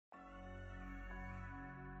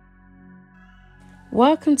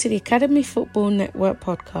Welcome to the Academy Football Network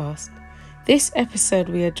podcast. This episode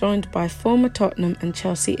we are joined by former Tottenham and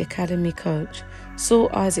Chelsea Academy coach, Saul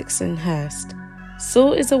Isaacson-Hurst.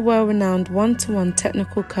 Saul is a well-renowned one-to-one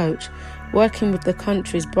technical coach working with the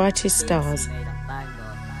country's brightest stars.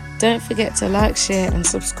 Don't forget to like, share and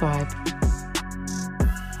subscribe.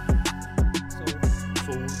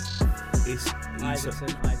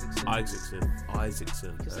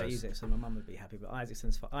 Isaacson. Because say Isaacson, my mum would be happy, but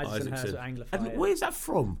Isaacson's Hurst are Anglophile. And where's that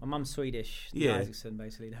from? My mum's Swedish. Yeah. Isaacson,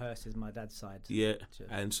 basically. Hurst is my dad's side. Yeah.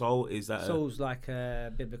 And Saul, is that? Saul's like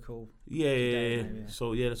a biblical. Yeah. Name, yeah.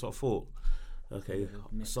 So, yeah, that's what I thought. Okay.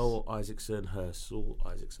 Saul Isaacson-Hurst. Saul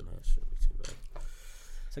Isaacson-Hurst. Shouldn't be too bad.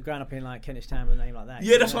 So growing up in like Kentish Town with a name like that.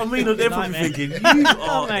 Yeah, that's what I mean. They're probably thinking, you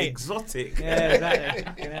are exotic. Yeah,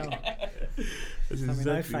 exactly.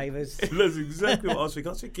 No favours. That's exactly what I was thinking.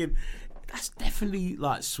 I was thinking, that's definitely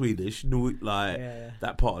like Swedish,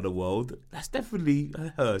 that part of the world. That's definitely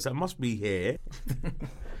hers. That must be here.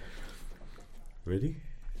 Ready?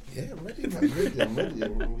 Yeah, I'm ready, man. I'm ready.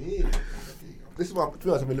 I'm here. This is what, to be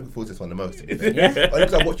honest, I've been looking forward to this one the most. Yeah?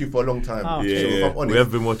 Because I've watched you for a long time. Oh, yeah, so if I'm honest, we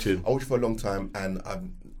have been watching. I watched you for a long time, and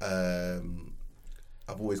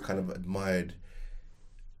I've always kind of admired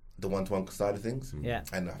the one-to-one side of things. Yeah.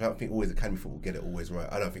 And I don't think always Academy football get it always right.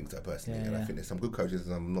 I don't think so personally. Yeah, and yeah. I think there's some good coaches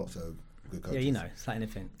and some not so good coaches. Yeah, you know, it's like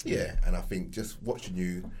anything. Yeah, and I think just watching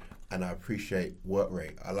you, and I appreciate work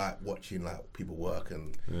rate. I like watching like people work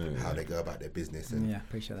and how they go about their business. And Yeah,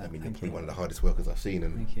 appreciate that. I mean, Thank you're probably you. one of the hardest workers I've seen,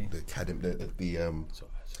 and Thank you. the academy,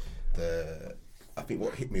 I think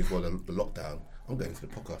what hit me as well, the lockdown. I'm going to the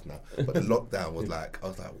podcast now, but the lockdown was like, I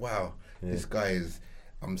was like, wow, this guy is.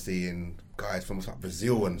 I'm seeing guys from like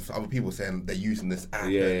Brazil and other people saying they're using this app.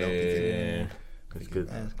 Yeah. It's good.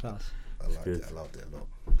 Yeah, it's class. I liked it. I loved it a lot.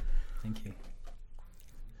 Thank you.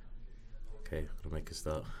 Okay, gonna make a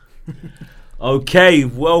start. Okay,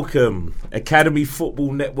 welcome. Academy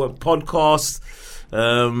Football Network podcast.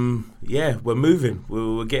 Yeah, we're moving.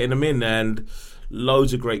 We're getting them in, and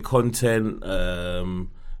loads of great content,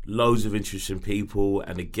 loads of interesting people,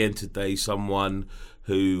 and again today someone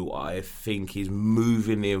who I think is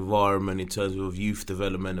moving the environment in terms of youth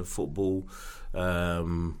development and football,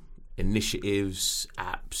 initiatives,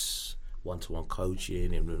 apps, one-to-one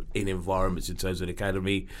coaching in environments in terms of the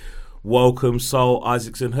academy. Welcome, Saul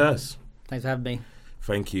Isaacson-Hurst. Thanks for having me.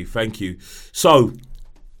 Thank you. So,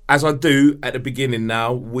 as I do at the beginning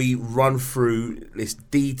now, we run through this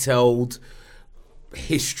detailed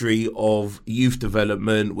history of youth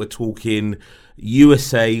development. We're talking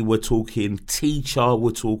USA, we're talking teacher,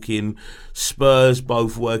 we're talking Spurs,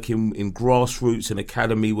 both working in grassroots and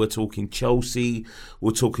academy, we're talking Chelsea,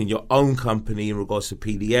 we're talking your own company in regards to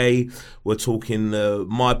PDA, we're talking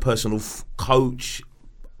my personal coach,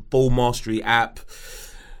 Ball Mastery app.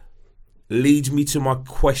 Leads me to my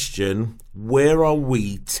question, where are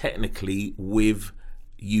we technically with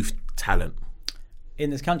youth talent? In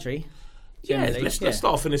this country? Yeah, let's start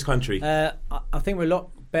off in this country. I think we're a lot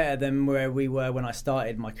better than where we were when I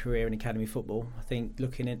started my career in academy football. I think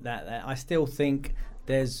looking at that, I still think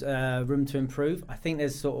there's room to improve. I think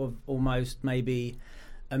there's sort of almost maybe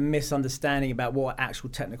a misunderstanding about what actual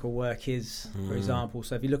technical work is, for example.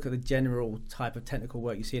 So if you look at the general type of technical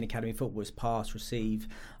work you see in academy football, it's pass, receive,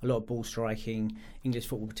 a lot of ball striking. English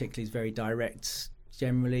football particularly is very direct.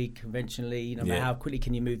 Generally, conventionally, no matter how quickly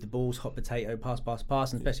can you move the balls, hot potato, pass,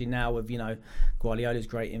 and especially now with, Guardiola's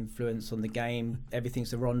great influence on the game. Everything's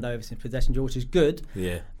the rondo, everything's possession, which is good.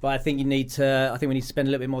 Yeah. But I think we need to spend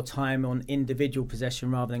a little bit more time on individual possession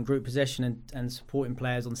rather than group possession and supporting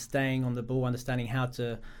players on staying on the ball, understanding how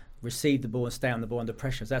to receive the ball and stay on the ball under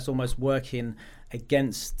pressure. So that's almost working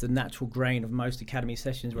against the natural grain of most academy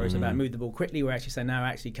sessions where it's about move the ball quickly. We're actually saying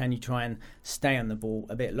now, can you try and stay on the ball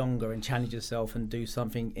a bit longer and challenge yourself and do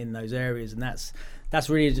something in those areas? And that's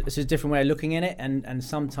really, it's a different way of looking at it. And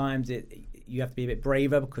sometimes you have to be a bit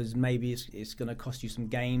braver because maybe it's going to cost you some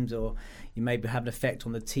games or you maybe have an effect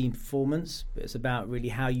on the team performance. But it's about really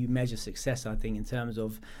how you measure success, I think, in terms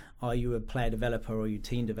of are you a player developer or are you a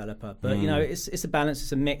team developer? But it's a balance,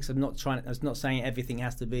 it's a mix. I'm not saying everything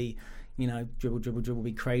has to be, dribble,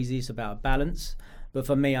 be crazy. It's about a balance. But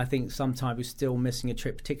for me, I think sometimes we're still missing a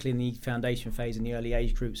trick, particularly in the foundation phase in the early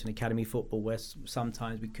age groups in academy football, where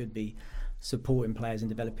sometimes we could be supporting players and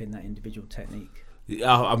developing that individual technique.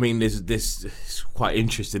 I mean, this it's quite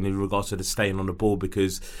interesting in regards to the staying on the ball,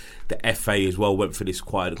 because the FA as well went for this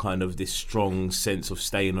quite kind of this strong sense of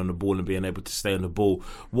staying on the ball and being able to stay on the ball.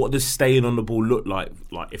 What does staying on the ball look like?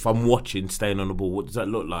 Like, if I'm watching staying on the ball, what does that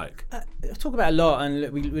look like? I talk about it a lot,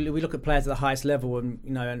 and we look at players at the highest level, and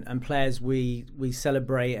and players we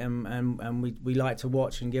celebrate and we like to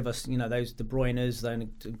watch and give us those De Bruyne's,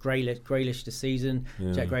 Grealish this season,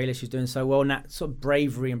 Jack Grealish is doing so well, and that sort of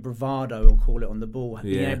bravery and bravado, we'll call it, on the ball,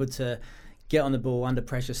 being able to get on the ball under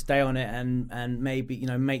pressure, stay on it, and maybe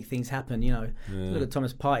make things happen. Look at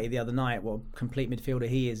Thomas Partey the other night. What a complete midfielder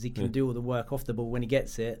he is. He can do all the work off the ball when he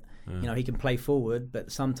gets it. He can play forward,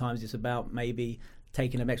 but sometimes it's about maybe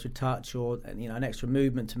taking an extra touch or an extra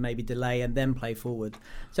movement to maybe delay and then play forward.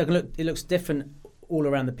 So it looks different all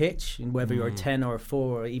around the pitch, and whether you're a 10 or a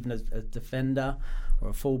 4 or even a defender or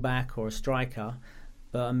a fullback or a striker.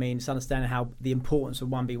 But I mean, it's understanding how the importance of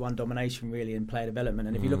 1v1 domination really in player development.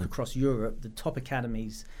 And if you look across Europe, the top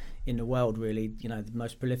academies in the world, really, the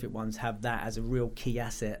most prolific ones have that as a real key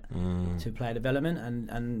asset to player development.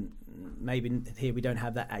 And maybe here we don't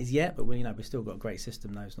have that as yet, but we've still got a great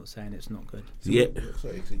system. Though it's not saying it's not good. Yeah.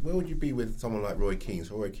 Sorry, where would you be with someone like Roy Keane?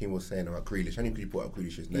 So Roy Keane was saying about Grealish. I think you brought up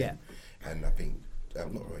Grealish's name, and I think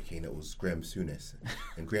not Roy Keane, it was Graham Souness,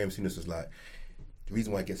 and Graham Souness was like, the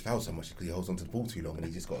reason why he gets fouled so much is because he holds onto the ball too long, and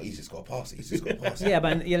he's just got to pass it. Yeah,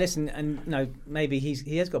 but listen, and maybe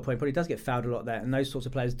he has got a point, but he does get fouled a lot there, and those sorts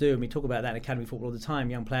of players do. And we talk about that in academy football all the time.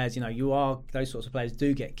 Young players, those sorts of players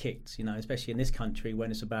do get kicked. Especially in this country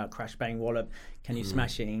when it's about crash bang wallop. Can you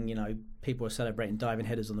smash it? People are celebrating diving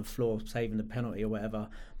headers on the floor, saving the penalty or whatever,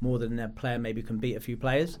 more than their player maybe can beat a few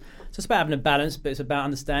players. So it's about having a balance, but it's about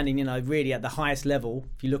understanding. Really at the highest level,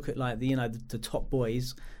 if you look at the top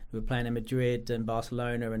boys who were playing in Madrid and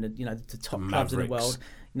Barcelona and the top clubs in the world.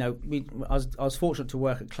 I was fortunate to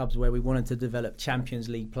work at clubs where we wanted to develop Champions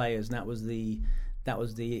League players, and that was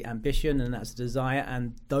the ambition and that's the desire,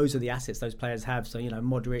 and those are the assets those players have. So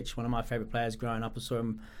Modric, one of my favourite players growing up, I saw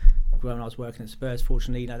him when I was working at Spurs.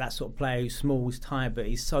 Fortunately, that sort of player who's small, he's tired, but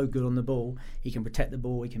he's so good on the ball. He can protect the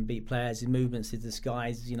ball, he can beat players, his movements, his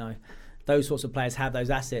disguise, those sorts of players have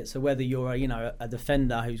those assets. So whether you're a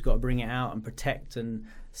defender who's got to bring it out and protect and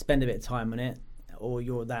spend a bit of time on it, or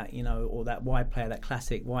you're that or that wide player, that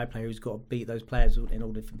classic wide player who's got to beat those players in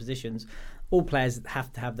all different positions, all players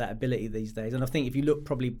have to have that ability these days. And I think if you look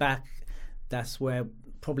probably back, that's where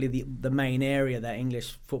probably the main area that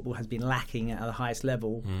English football has been lacking at the highest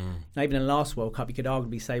level. Now, even in the last World Cup, you could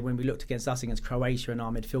arguably say when we looked against Croatia and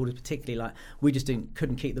our midfielders particularly, we just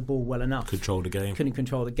couldn't keep the ball well enough. Couldn't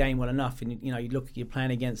control the game well enough. And you're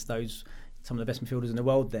playing against some of the best midfielders in the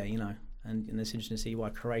world there, and it's interesting to see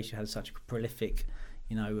why Croatia has such a prolific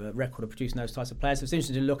record of producing those types of players. So it's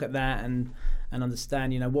interesting to look at that and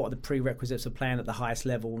understand what are the prerequisites of playing at the highest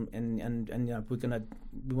level, and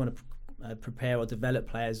we want to prepare or develop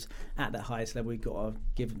players at that highest level. We've got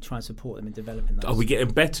to try and support them in developing those. Are we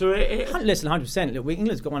getting better at it? Listen, 100%. Look,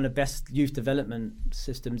 England's got one of the best youth development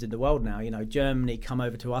systems in the world now. Germany come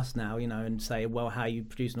over to us now, and say, well, how are you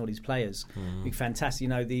producing all these players? It's fantastic.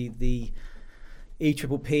 The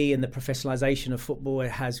EPPP and the professionalisation of football,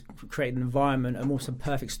 it has created an environment, a more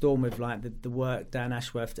perfect storm with the work Dan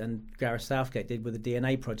Ashworth and Gareth Southgate did with the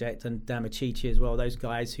DNA project, and Dan Machichi as well. Those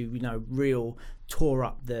guys who real tore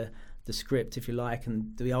up the script, if you like,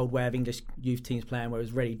 and the old way of English youth teams playing, where it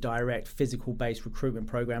was really direct, physical-based recruitment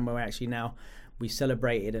program, where actually now we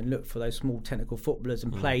celebrated and looked for those small technical footballers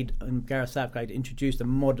and played. And Gareth Southgate introduced a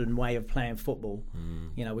modern way of playing football,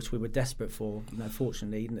 which we were desperate for.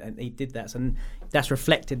 Fortunately, and he did that, and that's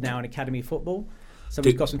reflected now in academy football. So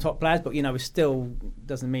we've got some top players, but it still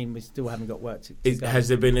doesn't mean we still haven't got work to go. Has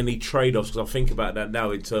there been any trade-offs? Because I think about that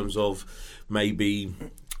now in terms of maybe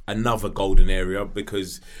another golden area,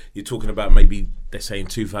 because you're talking about maybe, let's say in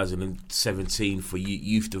 2017 for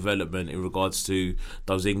youth development in regards to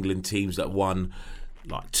those England teams that won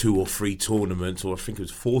like 2 or 3 tournaments, or I think it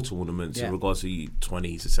was 4 tournaments in regards to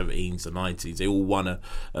 20s, the 17s, the 90s. They all won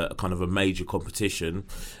a kind of a major competition,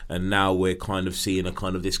 and now we're kind of seeing a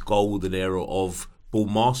kind of this golden era of ball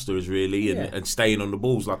masters really, and staying on the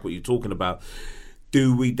balls like what you're talking about.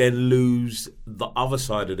 Do we then lose the other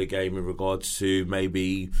side of the game in regards to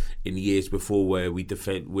maybe in years before where we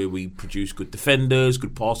produce good defenders,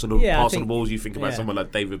 good passing the balls? You think about someone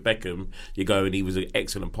like David Beckham, you go and he was an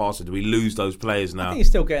excellent passer. Do we lose those players now? I think you're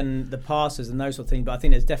still getting the passes and those sort of things, but I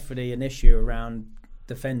think there's definitely an issue around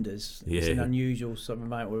defenders. It's Yeah. an unusual sort of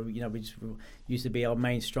moment where, you know, we used to be our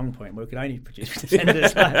main strong point where we could only produce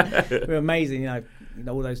defenders. We're amazing, you know,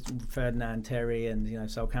 all those Ferdinand, Terry, and, you know,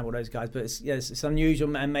 Sol Campbell, those guys. But it's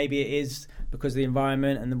unusual, and maybe it is because of the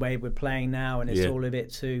environment and the way we're playing now, and it's all a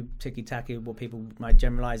bit too ticky-tacky, what people might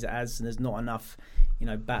generalise it as, and there's not enough, you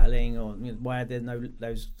know, battling, or, you know, why are there no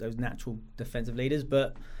those natural defensive leaders?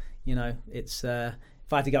 But, you know, it's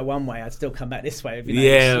if I had to go one way, I'd still come back this way.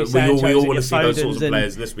 Yeah, we all want to see those sorts of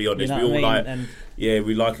players. Let's be honest. You know we all like,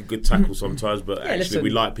 we like a good tackle sometimes, but actually we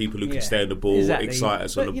like people who can stay on the ball, excite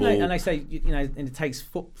us on the ball. And I say, you know, and it takes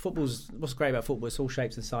football's. What's great about football? It's all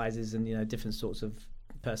shapes and sizes, and, you know, different sorts of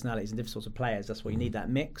personalities and different sorts of players. That's why you need that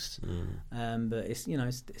mix. But it's, you know,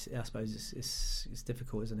 I suppose it's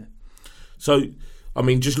difficult, isn't it? So, I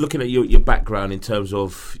mean, just looking at your background in terms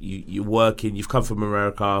of you're working, you've come from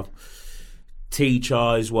America,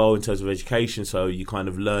 teacher as well in terms of education, so you kind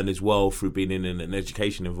of learn as well through being in an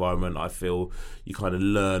education environment. I feel you kind of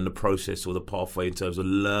learn the process or the pathway in terms of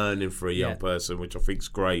learning for a young person, which I think is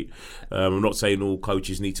great. I'm not saying all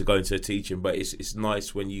coaches need to go into teaching, but it's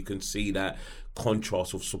nice when you can see that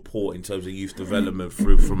contrast of support in terms of youth development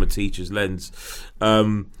from a teacher's lens.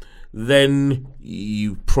 Then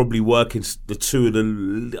you probably work in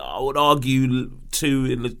I would argue, two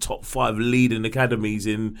in the top 5 leading academies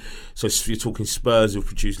so you're talking Spurs, who've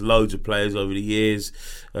produced loads of players over the years,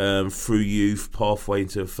 through youth, pathway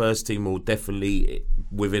into first team, or definitely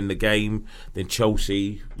within the game. Then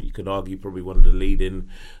Chelsea, you could argue, probably one of the leading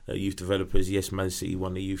youth developers. Yes, Man City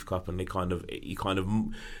won the Youth Cup, and there's kind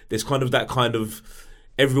of that kind of,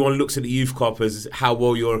 everyone looks at the Youth Cup as how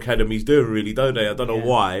well your academy's doing, really, don't they? I don't know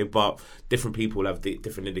why, but different people have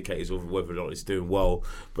different indicators of whether or not it's doing well.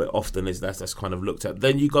 But often that's kind of looked at.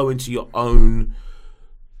 Then you go into your own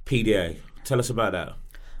PDA. Tell us about that.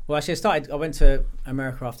 Well, actually, I went to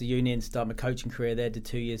America after uni and started my coaching career there. Did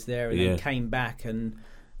 2 years there, and then came back, and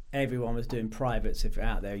everyone was doing privates. If you're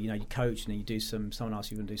out there, you know, you coach and then you do someone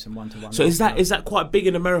else, you can do some one-to-one. So is that quite big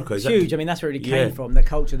in America? It's huge. I mean, that's where it came from. The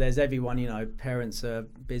culture, there's everyone, you know, parents are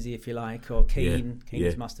busy, if you like, or keen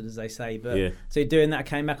as mustard, as they say. But so doing that, I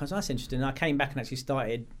came back, I was like, that's interesting. And I came back and actually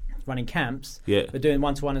started running camps, but doing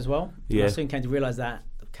one-to-one as well. I soon came to realise that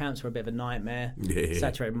camps were a bit of a nightmare.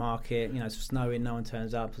 Saturated market, you know, it's snowing, no one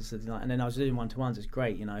turns up. And then I was doing one-to-ones. It's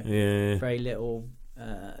great, you know. Very little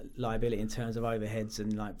liability in terms of overheads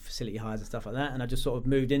and like facility hires and stuff like that, and I just sort of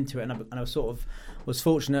moved into it, and I sort of was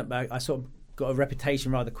fortunate, but I sort of got a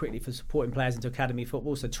reputation rather quickly for supporting players into academy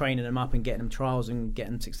football, so training them up and getting them trials and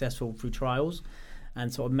getting them successful through trials,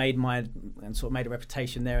 and sort of made a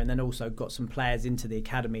reputation there, and then also got some players into the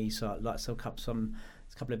academy, so a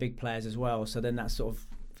couple of big players as well, so then that sort of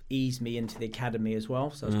eased me into the academy as well,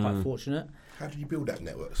 so I was quite fortunate. How did you build that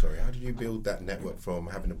network? How did you build that network from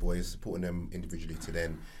having the boys, supporting them individually, to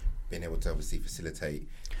then being able to obviously facilitate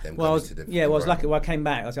them coming to the I was lucky. Well, I came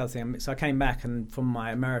back. That's the other thing. So I came back, and from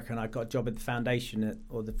my American, I got a job at the foundation,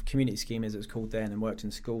 or the community scheme as it was called then, and worked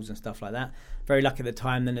in schools and stuff like that. Very lucky at the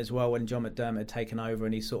time then as well, when John McDermott had taken over,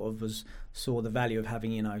 and he sort of saw the value of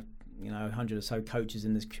having, you know, 100 or so coaches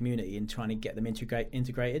in this community and trying to get them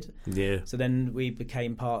integrated. So then we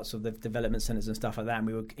became parts of the development centres and stuff like that, and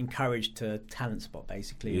we were encouraged to talent spot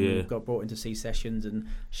basically. And we got brought into C sessions and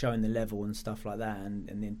showing the level and stuff like that, and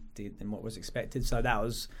then what was expected. So that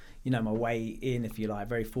was, you know, my way in, if you like.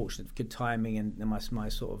 Very fortunate, good timing, and my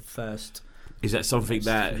sort of first. Is that something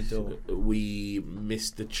that we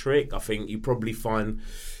missed the trick? I think you probably find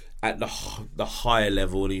at the higher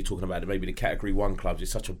level, and you're talking about maybe the Category 1 clubs,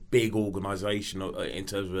 it's such a big organisation in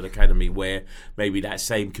terms of an academy, where maybe that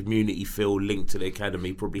same community feel linked to the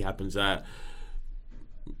academy probably happens at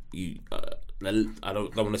I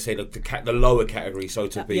don't want to say the lower category, so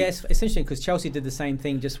to speak. Yes, it's interesting because Chelsea did the same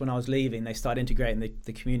thing just when I was leaving. They started integrating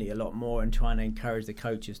the community a lot more and trying to encourage the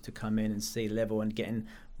coaches to come in and see the level, and getting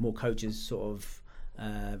more coaches sort of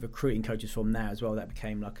recruiting coaches from there as well. That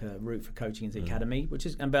became like a route for coaching into the academy, which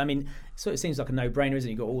is, but I mean, so it seems like a no-brainer, isn't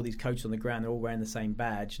it? You've got all these coaches on the ground, they're all wearing the same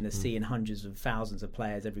badge, and they're seeing hundreds of thousands of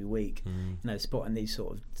players every week, you know, spotting these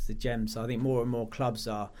sort of the gems. So I think more and more clubs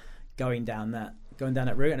are going down that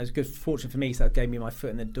route, and it's good fortune for me, so that gave me my foot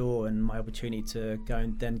in the door and my opportunity to go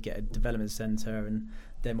and then get a development centre, and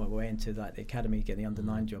then my way into like the academy, get the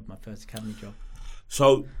under-9 job, my first academy job.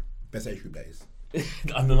 So best age group days.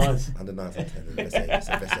 Under 9s. Under 9s and 10s. Best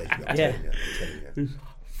age group. I'm telling you.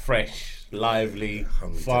 Fresh, lively,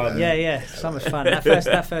 fun. Yeah. So much fun.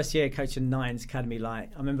 That first year coaching 9s academy, like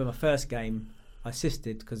I remember my first game, I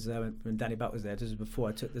assisted because when Danny Buck was there. This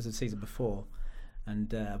was a season before, and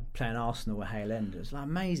playing Arsenal at Hale End. It was like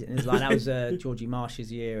amazing. It was like that was Georgie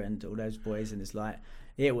Marsh's year and all those boys, and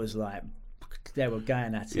it was like they were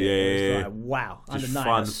going at it. Yeah, It was like, wow. Just Under 9,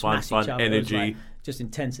 fun, smash fun, each other. energy. It was like just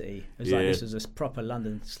intensity. It was like, this was a proper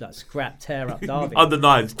London like scrap, tear up derby. Under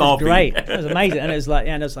 9s, It was derby. great. It was amazing. And it was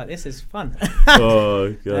like, this is fun.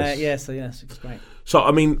 Oh, gosh. It's great. So,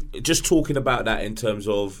 I mean, just talking about that in terms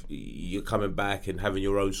of you coming back and having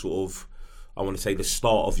your own sort of, I want to say, the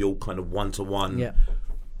start of your kind of one-to-one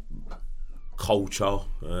culture,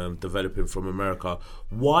 developing from America.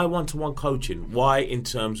 Why one-to-one coaching? Why in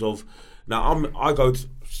terms of, now I go to,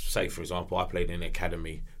 say for example, I played in an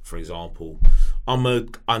academy, for example. I'm a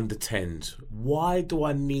under 10s. Why do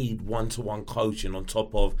I need one-to-one coaching on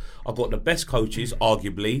top of, I've got the best coaches,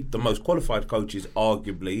 arguably, the most qualified coaches,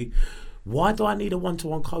 arguably. Why do I need a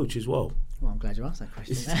one-to-one coach as well? Well, I'm glad you asked that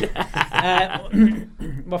question.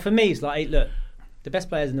 Well, for me, it's like, look, the best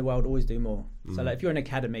players in the world always do more. So, like, if you're in an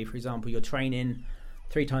academy, for example, you're training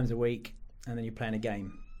 3 times a week and then you're playing a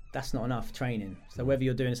game. That's not enough training. So whether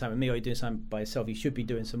you're doing something with me or you're doing something by yourself, you should be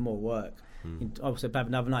doing some more work. You obviously have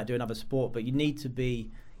another night, do another sport, but you need to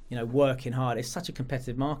be, working hard. It's such a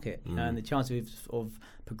competitive market, and the chances of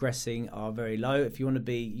progressing are very low. If you want to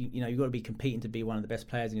be, you've got to be competing to be one of the best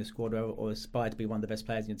players in your squad, or aspire to be one of the best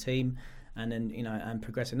players in your team, and then and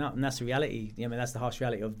progressing up. And that's the reality. That's the harsh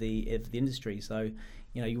reality of the industry. So,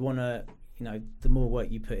 you want to, the more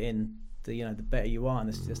work you put in, the better you are,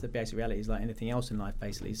 and that's the basic reality. Is like anything else in life,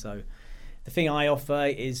 basically. So, the thing I offer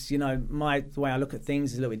is, the way I look at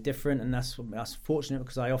things is a little bit different, and that's fortunate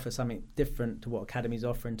because I offer something different to what academies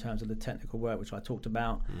offer in terms of the technical work, which I talked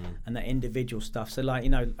about, and that individual stuff. So,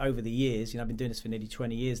 like, over the years, I've been doing this for nearly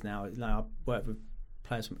 20 years now. I've worked with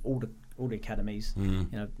players from all the academies,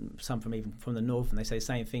 some from even from the north, and they say the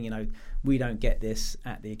same thing. We don't get this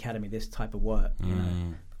at the academy, this type of work.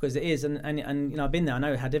 Because it is, and I've been there. I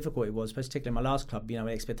know how difficult it was, particularly in my last club. The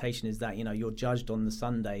expectation is that you're judged on the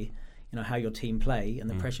Sunday. How your team play, and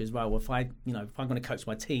the pressure as well. Well, if I'm going to coach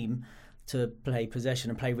my team to play possession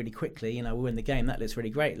and play really quickly, we win the game. That looks really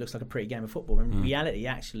great. It looks like a pretty game of football. In reality,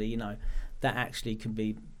 actually, that actually can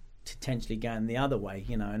be potentially going the other way,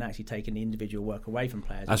 and actually taking the individual work away from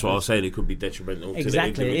players. That's what I was saying. It could be detrimental.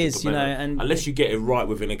 Exactly, to the it is. and unless you get it right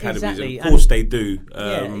within academies, exactly. And of course they do.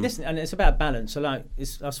 Listen, and it's about balance. So, like,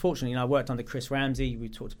 I was fortunate. I worked under Chris Ramsey. We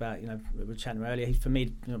talked about, we were chatting earlier. He's, for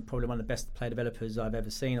me, probably one of the best player developers I've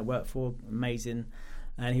ever seen. I worked for, amazing.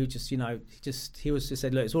 And he was just, he was just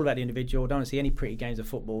said, look, it's all about the individual. Don't see any pretty games of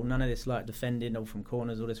football. None of this like defending or from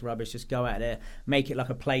corners, all this rubbish. Just go out there, make it like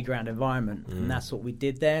a playground environment, and that's what we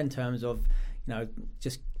did there in terms of,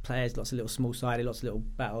 just players, lots of little small-sided, lots of little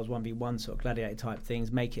battles, 1v1 sort of gladiator type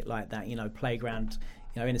things. Make it like that, playground,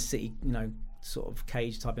 in a city, sort of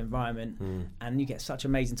cage type environment, and you get such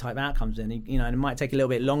amazing type outcomes. And and it might take a little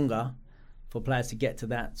bit longer for players to get to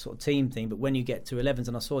that sort of team thing, but when you get to 11s,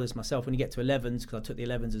 and I saw this myself, when you get to 11s, because I took the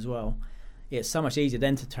 11s as well, it's so much easier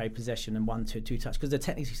then to trade possession and 1-2 touch, because they're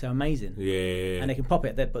technically so amazing. And they can pop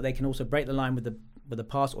it there, but they can also break the line with the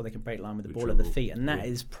pass, or they can break the line with the ball at the feet, and that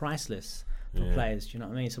is priceless for players. Do you know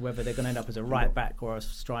what I mean? So whether they're going to end up as a right back or a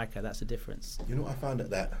striker, that's the difference. What I found at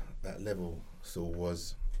that level, Saul,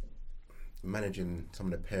 was managing some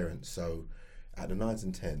of the parents. So at the 9s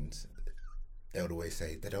and 10s, they would always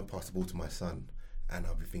say, they don't pass the ball to my son. And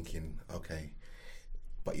I'll be thinking, okay,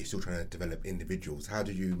 but you're still trying to develop individuals. How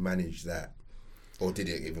did you manage that? Or did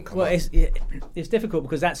it even come up? It's difficult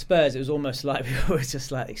because at Spurs it was almost like we were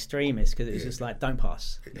just like extremists, because it was just like, don't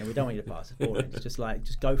pass. We don't want you to pass. It's boring. It's just like,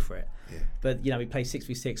 just go for it. But we play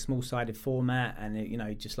 6v6 small-sided format,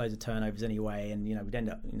 and just loads of turnovers anyway, and we'd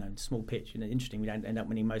end up small pitch. Interesting, we'd end up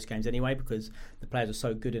winning most games anyway because the players are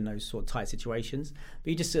so good in those sort of tight situations.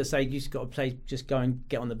 But you just sort of say, you just got to play, just go and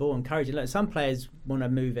get on the ball, encourage it. Look, some players want to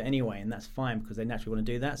move it anyway, and that's fine because they naturally want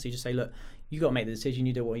to do that. So you just say, look, you got to make the decision.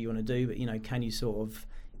 You do what you want to do, but can you sort of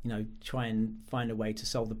try and find a way to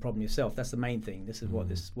solve the problem yourself? That's the main thing. This is what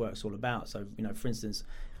this work's all about. So for instance,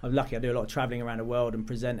 I'm lucky. I do a lot of travelling around the world and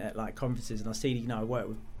present at like conferences, and I see I work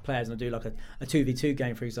with players and I do like a 2v2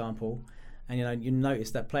 game, for example, and you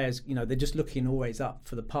notice that players they're just looking always up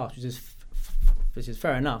for the pass, which is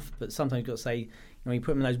fair enough. But sometimes you've got to say, you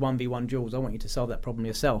put them in those 1v1 duels, I want you to solve that problem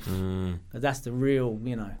yourself. That's the real,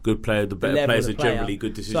 good player. The better players are generally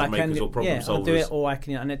good decision makers or problem solvers. I'll do it, or I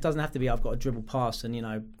can, and it doesn't have to be I've got a dribble pass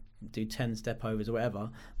and do 10 step overs or whatever.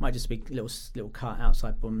 It might just be little cut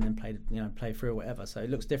outside, boom, and then play through or whatever. So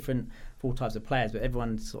it looks different for all types of players, but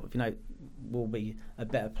everyone sort of will be a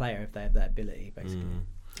better player if they have that ability, basically. And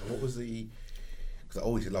what was because I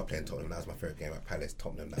always loved playing Tottenham. That was my favourite game at Palace.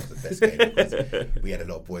 Tottenham, that was the best game because we had a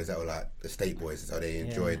lot of boys that were like the state boys, so they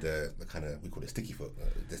enjoyed the kind of, we call it sticky foot.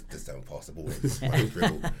 Just don't pass the ball, it's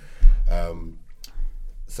dribble.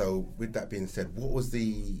 So with that being said, what was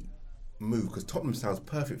the move? Because Tottenham sounds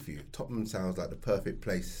perfect for you. Tottenham sounds like the perfect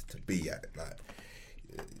place to be at. Like,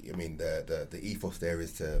 I mean, the ethos there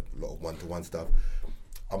is to a lot of one-to-one stuff.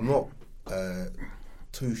 I'm not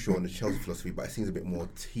too sure on the Chelsea philosophy, but it seems a bit more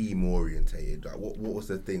team orientated. Like, what was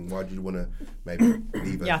the thing? Why did you want to maybe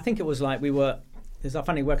leave? Yeah, I think it was like we were. It's like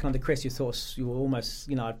funny working under Chris. You thought you were almost,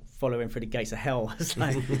 I'd follow him through the gates of hell. It's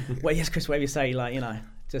like, well, yes, Chris, whatever you say, like,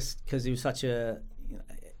 just because he was such a,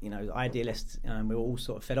 idealist, and we were all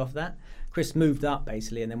sort of fed off that. Chris moved up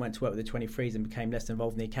basically, and then went to work with the 23s and became less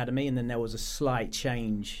involved in the academy. And then there was a slight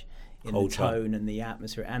change in the tone and the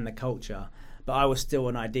atmosphere and the culture. But I was still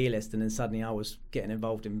an idealist, and then suddenly I was getting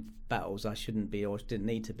involved in battles I shouldn't be or didn't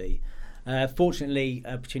need to be. Fortunately,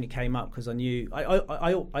 an opportunity came up because I knew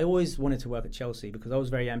I always wanted to work at Chelsea because I was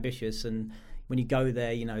very ambitious. And when you go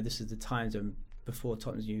there, this is the times before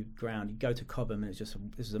Tottenham's new ground. You go to Cobham, and this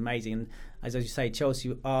is amazing. And as you say, Chelsea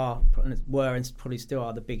were and probably still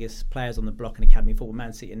are the biggest players on the block in academy football.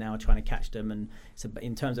 Man City are now trying to catch them, and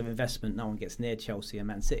in terms of investment, no one gets near Chelsea and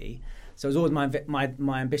Man City. So it was always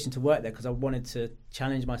my ambition to work there because I wanted to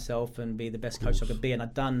challenge myself and be the best coach I could be. And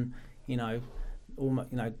I'd done,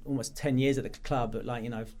 almost 10 years at the club, but like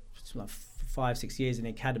 5-6 years in the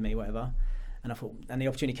academy, whatever. And I thought, and the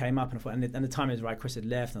opportunity came up, and I thought, and the timing was right. Chris had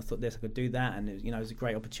left, and I thought, I could do that, and it was a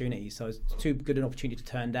great opportunity. So it was too good an opportunity to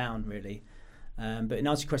turn down, really. But in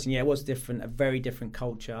answer to your question, it was different, a very different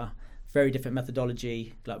culture, very different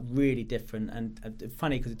methodology, like really different, and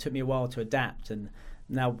funny because it took me a while to adapt. And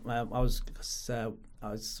now when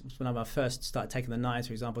I first started taking the nines,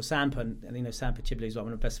 for example, Sampa, and Sampa Chibley is like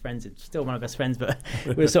one of my best friends. It's still one of my best friends, but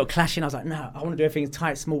we were sort of clashing. I was like, no, I want to do everything in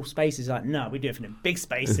tight, small spaces. He's like, no, we do everything in big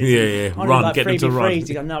spaces. Yeah. Run, get them to run.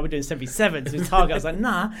 He's like, no, we're doing 77s. His target. I was like,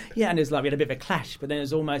 nah. Yeah, and it was like we had a bit of a clash, but then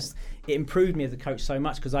it improved me as a coach so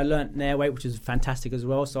much because I learnt an air weight, which was fantastic as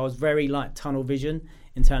well. So I was very like tunnel vision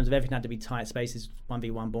in terms of everything had to be tight spaces,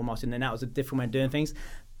 1v1 ball marking, and then that was a different way of doing things.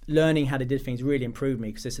 Learning how to do things really improved me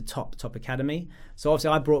because it's a top academy. So obviously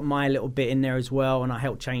I brought my little bit in there as well, and I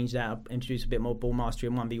helped change that, introduce a bit more ball mastery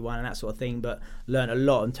and 1v1 and that sort of thing, but learned a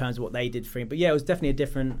lot in terms of what they did for him. But yeah, it was definitely a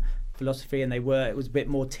different philosophy, and it was a bit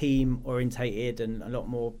more team orientated and a lot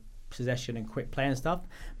more possession and quick play and stuff.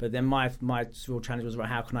 But then my real challenge was,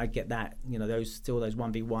 how can I get that, those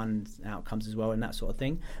 1v1 outcomes as well and that sort of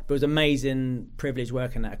thing. But it was amazing privilege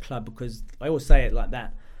working at a club because I always say it like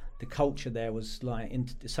that. The culture there was like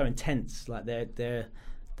so intense, like their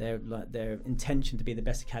intention to be the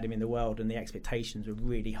best academy in the world, and the expectations were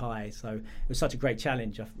really high. So it was such a great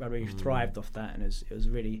challenge. I really thrived off that, and it was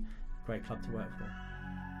really a great club to work for.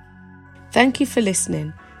 Thank you for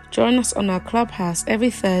listening. Join us on our Clubhouse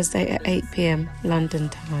every Thursday at 8 p.m. London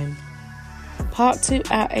time. Part 2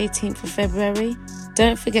 out 18th of February.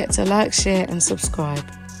 Don't forget to like, share and subscribe.